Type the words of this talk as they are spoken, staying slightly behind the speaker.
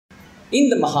In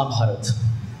the Mahabharat,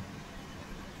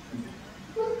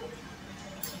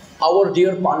 our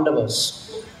dear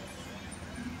Pandavas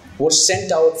were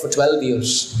sent out for 12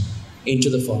 years into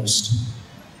the forest.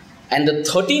 And the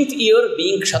 13th year,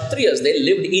 being Kshatriyas, they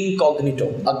lived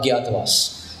incognito,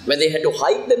 Agyatavas, where they had to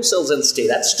hide themselves and stay.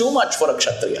 That's too much for a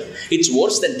Kshatriya. It's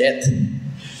worse than death.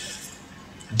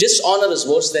 Dishonor is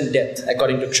worse than death,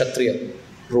 according to Kshatriya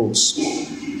rules.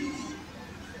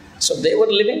 So they were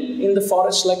living in the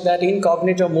forest like that,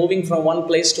 incognito, moving from one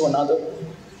place to another.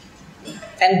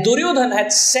 And Duryodhana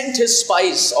had sent his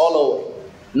spies all over.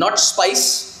 Not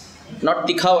spice, not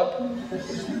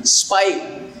tikhawat,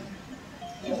 spy.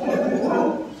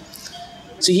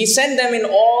 So he sent them in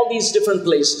all these different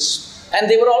places. And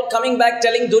they were all coming back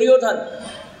telling Duryodhana,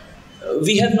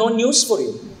 we have no news for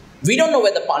you. We don't know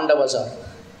where the Pandavas are.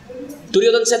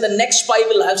 Duryodhana said, the next spy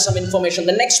will have some information.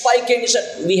 The next spy came, he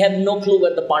said, we have no clue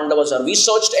where the Pandavas are. We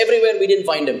searched everywhere, we didn't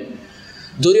find him.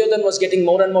 Duryodhana was getting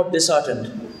more and more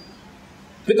disheartened.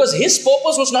 Because his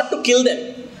purpose was not to kill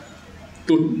them,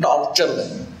 to torture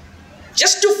them.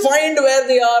 Just to find where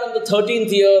they are in the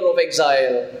 13th year of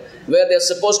exile, where they're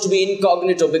supposed to be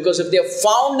incognito. Because if they're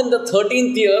found in the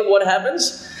 13th year, what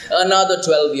happens? Another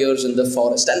 12 years in the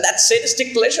forest. And that's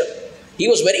sadistic pleasure. He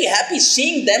was very happy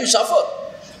seeing them suffer.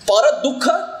 Para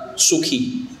dukha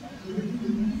sukhi.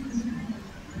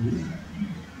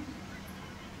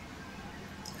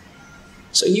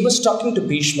 So he was talking to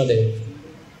Bhishma Dev.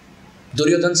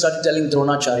 Duryodhana started telling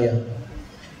Dronacharya,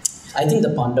 I think the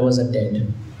Pandavas are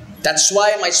dead. That's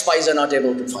why my spies are not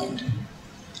able to find.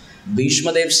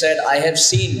 Bhishma Dev said, I have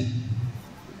seen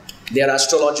their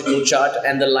astrological chart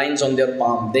and the lines on their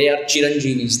palm. They are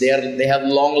Chiranjeevis. They have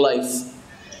long life.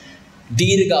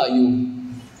 Dirgayu.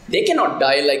 They cannot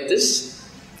die like this.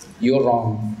 You're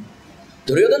wrong.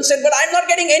 Duryodhana said, but I'm not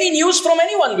getting any news from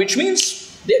anyone, which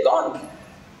means they're gone.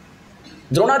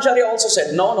 Dronacharya also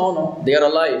said, no, they are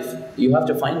alive. You have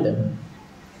to find them.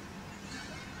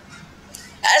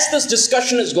 As this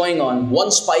discussion is going on,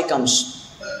 one spy comes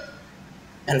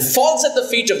and falls at the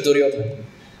feet of Duryodhana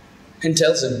and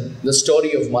tells him the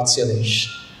story of Matsyadesh.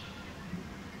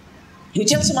 And he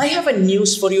tells him, I have a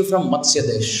news for you from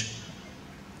Matsyadesh.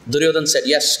 Duryodhana said,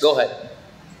 yes, go ahead.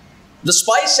 The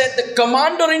spy said, the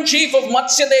commander-in-chief of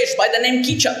Matsyadesh by the name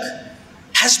Kichak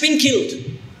has been killed.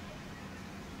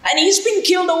 And he's been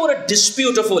killed over a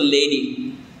dispute of a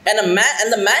lady. And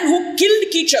the man who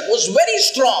killed Kichak was very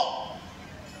strong.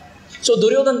 So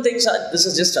Duryodhana thinks, this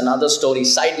is just another story,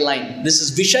 sideline. This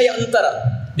is Vishaya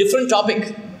Antara, different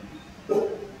topic.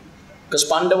 Because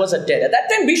Pandavas are dead. At that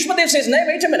time, Bhishma Dev says, no,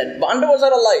 wait a minute, Pandavas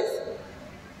are alive.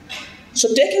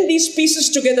 So taking these pieces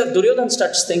together, Duryodhana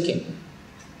starts thinking,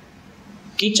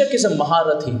 Kichak is a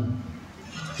Maharathi.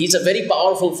 He's a very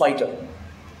powerful fighter.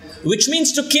 Which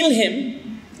means to kill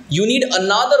him, you need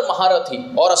another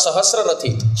Maharathi or a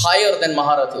Sahasrarathi, higher than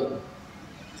Maharathi.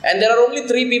 And there are only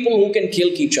 3 people who can kill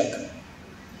Kichak.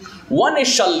 One is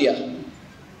Shalya,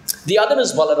 the other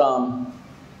is Balaram,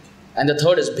 and the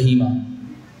third is Bhima.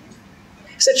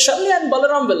 He said, Shalya and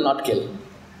Balaram will not kill,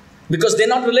 because they're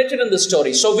not related in the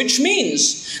story. So which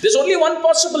means, there's only one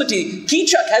possibility.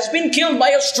 Kichak has been killed by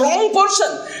a strong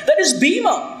person, that is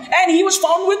Bhima. And he was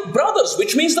found with brothers,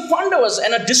 which means the Pandavas,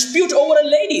 and a dispute over a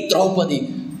lady,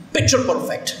 Draupadi. Picture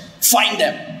perfect. Find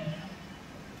them.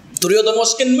 Duryodhana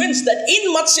was convinced that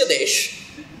in Matsyadesh,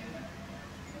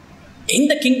 in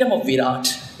the kingdom of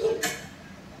Virat,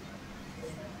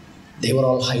 they were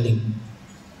all hiding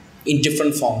in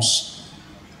different forms.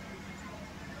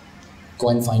 Go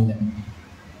and find them.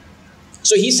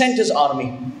 So he sent his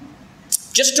army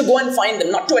just to go and find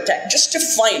them, not to attack, just to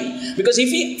find. Because if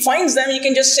he finds them, he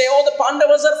can just say, oh, the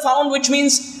Pandavas are found, which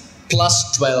means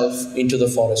plus 12 into the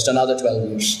forest, another 12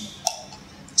 years.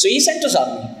 So he sent his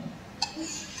army.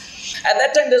 At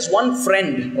that time, there's one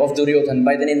friend of Duryodhana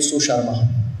by the name Susharma.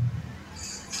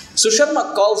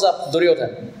 Susharma calls up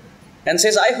Duryodhana and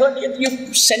says, I heard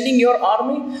you're sending your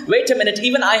army. Wait a minute,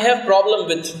 even I have problem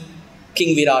with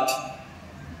King Virat.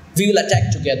 We will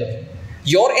attack together.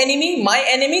 Your enemy, my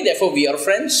enemy, therefore we are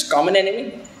friends, common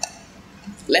enemy.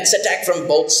 Let's attack from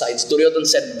both sides. Duryodhana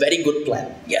said, very good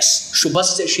plan. Yes,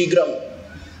 Shubhasya Shigram.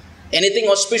 Anything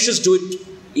auspicious, do it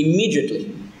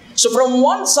immediately. So from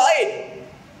one side,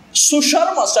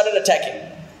 Susharma started attacking.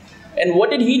 And what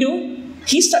did he do?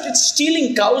 He started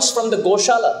stealing cows from the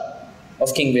Goshala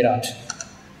of King Virat.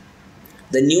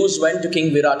 The news went to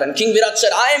King Virat, and King Virat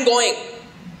said, I am going.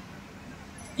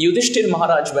 Yudhishthir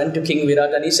Maharaj went to King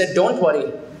Virat and he said, don't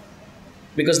worry.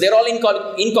 Because they're all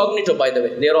incognito, by the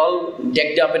way. They're all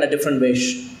decked up in a different way.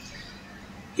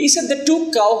 He said the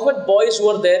two cowherd boys who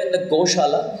were there in the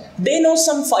Goshala, they know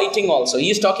some fighting also. He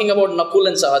is talking about Nakul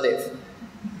and Sahadev.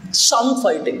 Some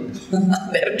fighting.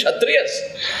 They are Kshatriyas.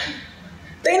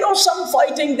 They know some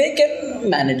fighting, they can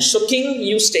manage. So king,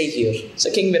 you stay here.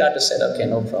 So King Virata said, okay,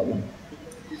 no problem.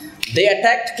 They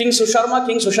attacked King Susharma.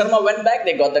 King Susharma went back,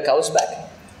 they got the cows back.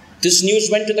 This news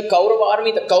went to the Kaurava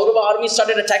army. The Kaurava army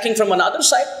started attacking from another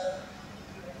side.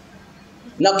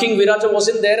 Now King Virata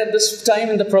wasn't there at this time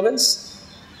in the province.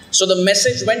 So the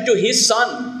message went to his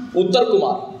son, Uttar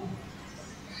Kumar.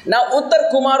 Now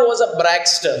Uttar Kumar was a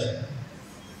bragster.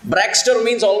 Bragster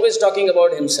means always talking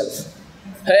about himself.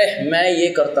 Hey, मैं ये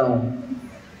करता हूँ.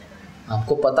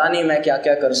 आपको पता नहीं मैं क्या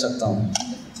क्या कर सकता हूँ.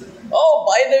 Oh,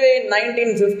 by the way, in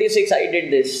 1956 I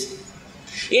did this.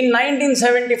 In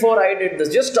 1974 I did this.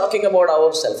 Just talking about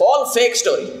ourselves. All fake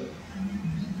story.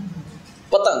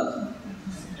 Patang.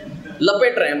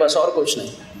 Lapet rahe hain, bas aur kuch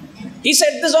nahi. He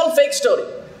said this is all fake story.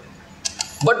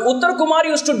 But Uttar Kumar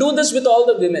used to do this with all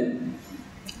the women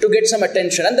to get some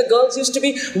attention. And the girls used to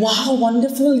be, wow,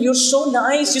 wonderful, you're so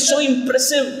nice, you're so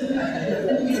impressive.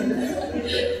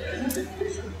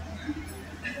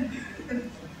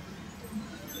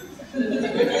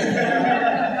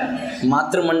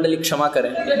 Matra Mandali Kshama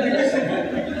kare.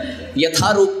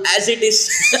 Yatharup, as it is.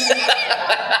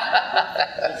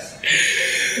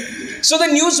 So the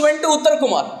news went to Uttar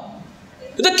Kumar.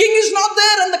 The king is not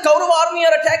there and the Kaurava army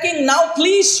are attacking. Now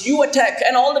please you attack.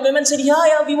 And all the women said,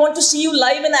 yeah, we want to see you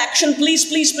live in action. Please,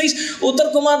 please, please.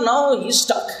 Uttar Kumar now he's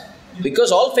stuck.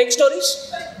 Because all fake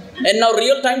stories. And now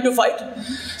real time to fight.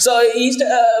 So he's,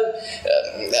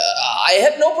 I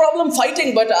have no problem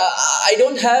fighting, but I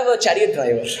don't have a chariot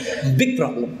driver. Big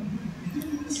problem.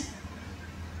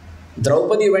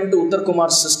 Draupadi went to Uttar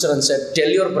Kumar's sister and said, tell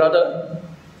your brother,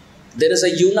 there is a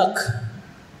eunuch.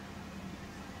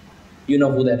 You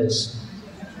know who that is?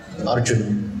 Arjuna.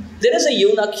 There is a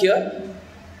eunuch here.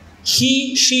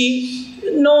 She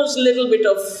knows a little bit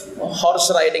of horse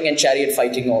riding and chariot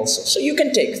fighting also. So you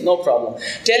can take, no problem.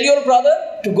 Tell your brother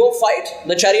to go fight.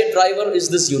 The chariot driver is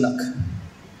this eunuch.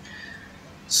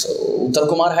 So Uttar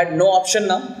Kumar had no option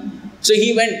now. So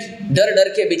he went. Dar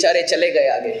ke bichare chale gaye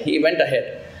aage. He went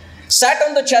ahead. Sat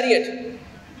on the chariot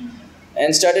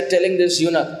and started telling this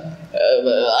eunuch,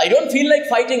 I don't feel like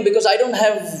fighting because I don't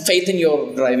have faith in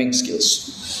your driving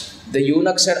skills. The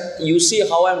eunuch said, you see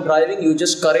how I'm driving, you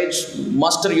just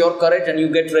muster your courage and you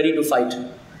get ready to fight.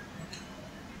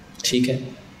 Theek hai.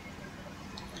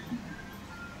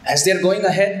 As they're going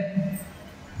ahead,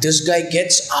 this guy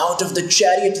gets out of the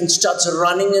chariot and starts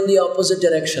running in the opposite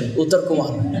direction, Uttar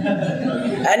Kumar.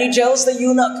 And he tells the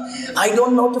eunuch, I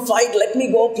don't know to fight, let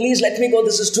me go, please let me go,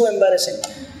 this is too embarrassing.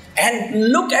 And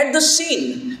look at the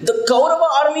scene. The Kaurava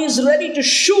army is ready to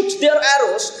shoot their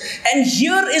arrows. And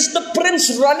here is the prince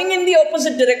running in the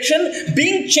opposite direction,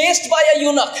 being chased by a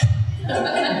eunuch.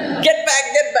 Get back,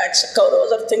 get back. So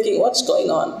Kauravas are thinking, what's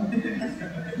going on?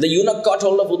 The eunuch caught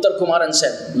hold of Uttar Kumar and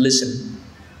said, listen,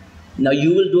 now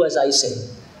you will do as I say.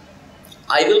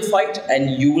 I will fight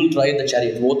and you will drive the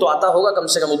chariot. Wo to aata hoga kam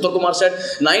se kam. Uttar Kumar said,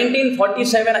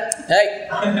 1947, hey.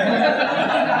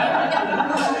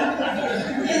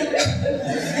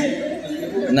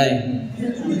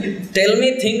 Nahin. Tell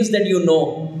me things that you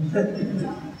know.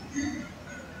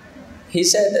 He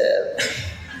said,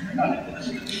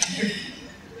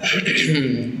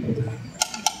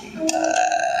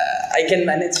 I can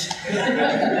manage.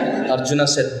 Arjuna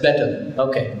said, better.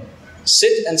 Okay.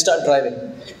 Sit and start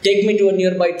driving. Take me to a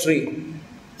nearby tree.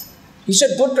 He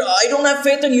said, but I don't have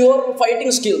faith in your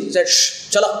fighting skills. He said, shh,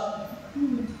 chala.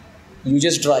 You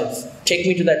just drive. Take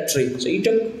me to that tree. So he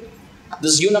took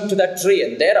this eunuch to that tree,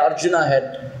 and there Arjuna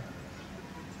had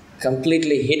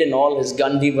completely hidden all his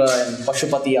Gandiva and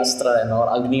Pashupati Astra and all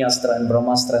Agni Astra and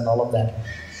Brahmastra and all of that.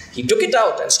 He took it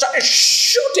out and started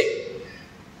shooting.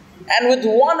 And with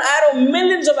one arrow,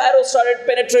 millions of arrows started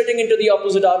penetrating into the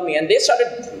opposite army, and they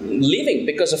started leaving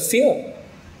because of fear.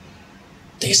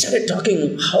 They started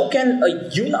talking, how can a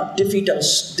eunuch defeat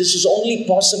us? This is only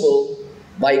possible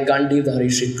by Gandhidhari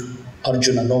Shri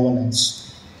Arjuna, no one else.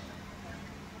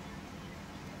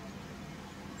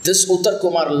 This Uttar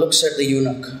Kumar looks at the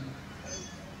eunuch.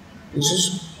 He says,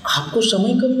 "Aapko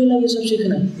samay kab mila ye sab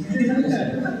seekhna?"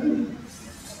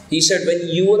 He said, when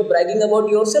you were bragging about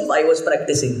yourself, I was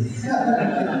practicing.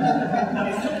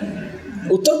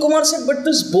 Uttar Kumar said, but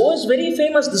this bow is very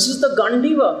famous. This is the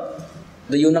Gandiva.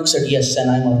 The eunuch said, yes, and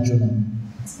I'm Arjuna.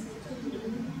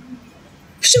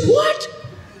 He said, what?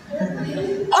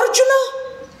 Arjuna?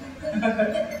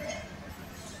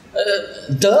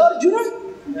 The Arjuna?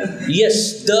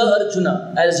 Yes, the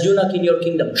Arjuna, as eunuch in your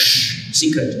kingdom. Shh,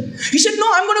 secret. He said,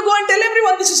 no, I'm going to go and tell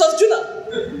everyone this is Arjuna.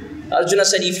 Arjuna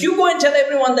said, if you go and tell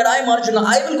everyone that I am Arjuna,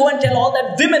 I will go and tell all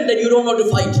that women that you don't know to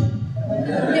fight.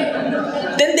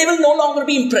 Then they will no longer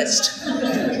be impressed.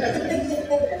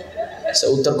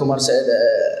 So Uttar Kumar said,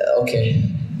 okay,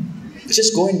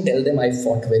 just go and tell them I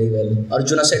fought very well.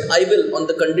 Arjuna said, I will, on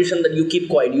the condition that you keep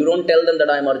quiet. You don't tell them that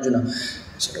I am Arjuna. I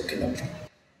said, okay, no problem.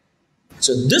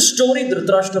 So this story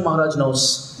Dhritarashtra Maharaj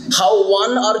knows how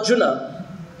one Arjuna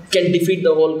can defeat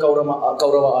the whole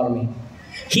Kaurava army.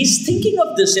 He's thinking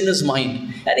of this in his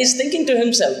mind, and he's thinking to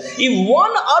himself, if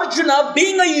one Arjuna,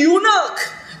 being a eunuch,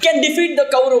 can defeat the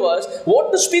Kauravas,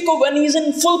 what to speak of when he's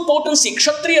in full potency,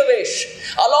 Kshatriya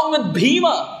Vesh, along with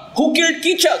Bhima, who killed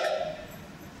Kichak,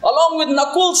 along with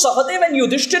Nakul, Sahadev and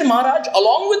Yudhishthir Maharaj,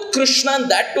 along with Krishna, and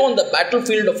that too on the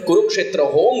battlefield of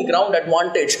Kurukshetra, home ground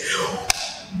advantage.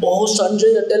 Oh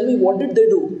Sanjay, tell me, what did they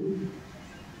do?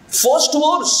 First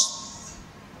verse.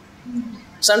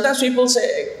 Sometimes people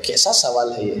say, कैसा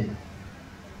सवाल है ये?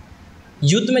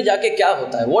 युद्ध में जाके क्या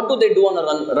होता है? What do they do on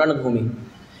a ranbhumi?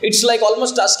 It's like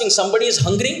almost asking, somebody is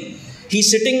hungry,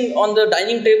 he's sitting on the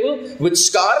dining table with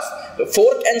scarf,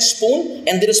 fork and spoon,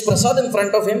 and there is prasad in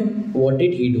front of him. What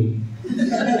did he do?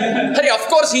 Hey, of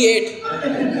course he ate.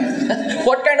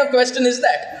 What kind of question is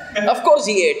that? Of course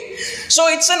he ate. So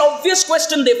it's an obvious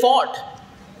question, they fought.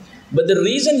 But the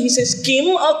reason he says, Kim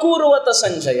akurvata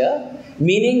Sanjaya,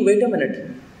 meaning, wait a minute,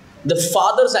 the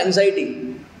father's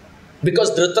anxiety.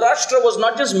 Because Dhritarashtra was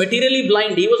not just materially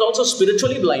blind, he was also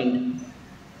spiritually blind.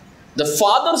 The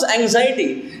father's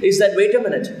anxiety is that, wait a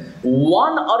minute,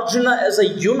 one Arjuna as a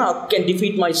eunuch can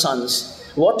defeat my sons.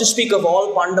 What to speak of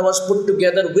all Pandavas put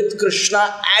together with Krishna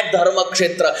at Dharma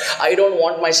Kshetra. I don't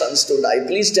want my sons to die.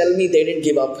 Please tell me they didn't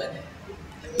give up.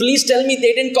 Please tell me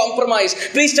they didn't compromise.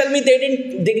 Please tell me they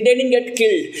didn't get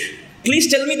killed. Please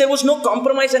tell me there was no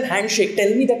compromise and handshake.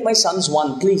 Tell me that my sons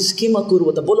won. Please. Kim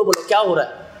akurvata. Bolo bolo. Kya ho raha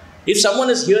hai? If someone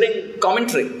is hearing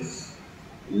commentary,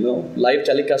 live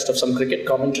telecast of some cricket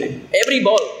commentary, every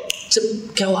ball, say,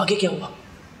 kya hua? Aage kya hua?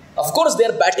 Of course they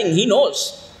are batting. He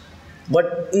knows.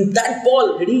 But in that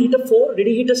ball, did he hit a 4? Did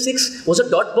he hit a 6? Was it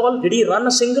dot ball? Did he run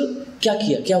a single? Kya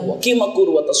kiya? Kya hua? Kim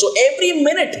akurvata. So every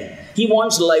minute he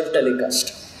wants live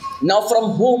telecast. Now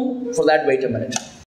from whom? For that, wait a minute.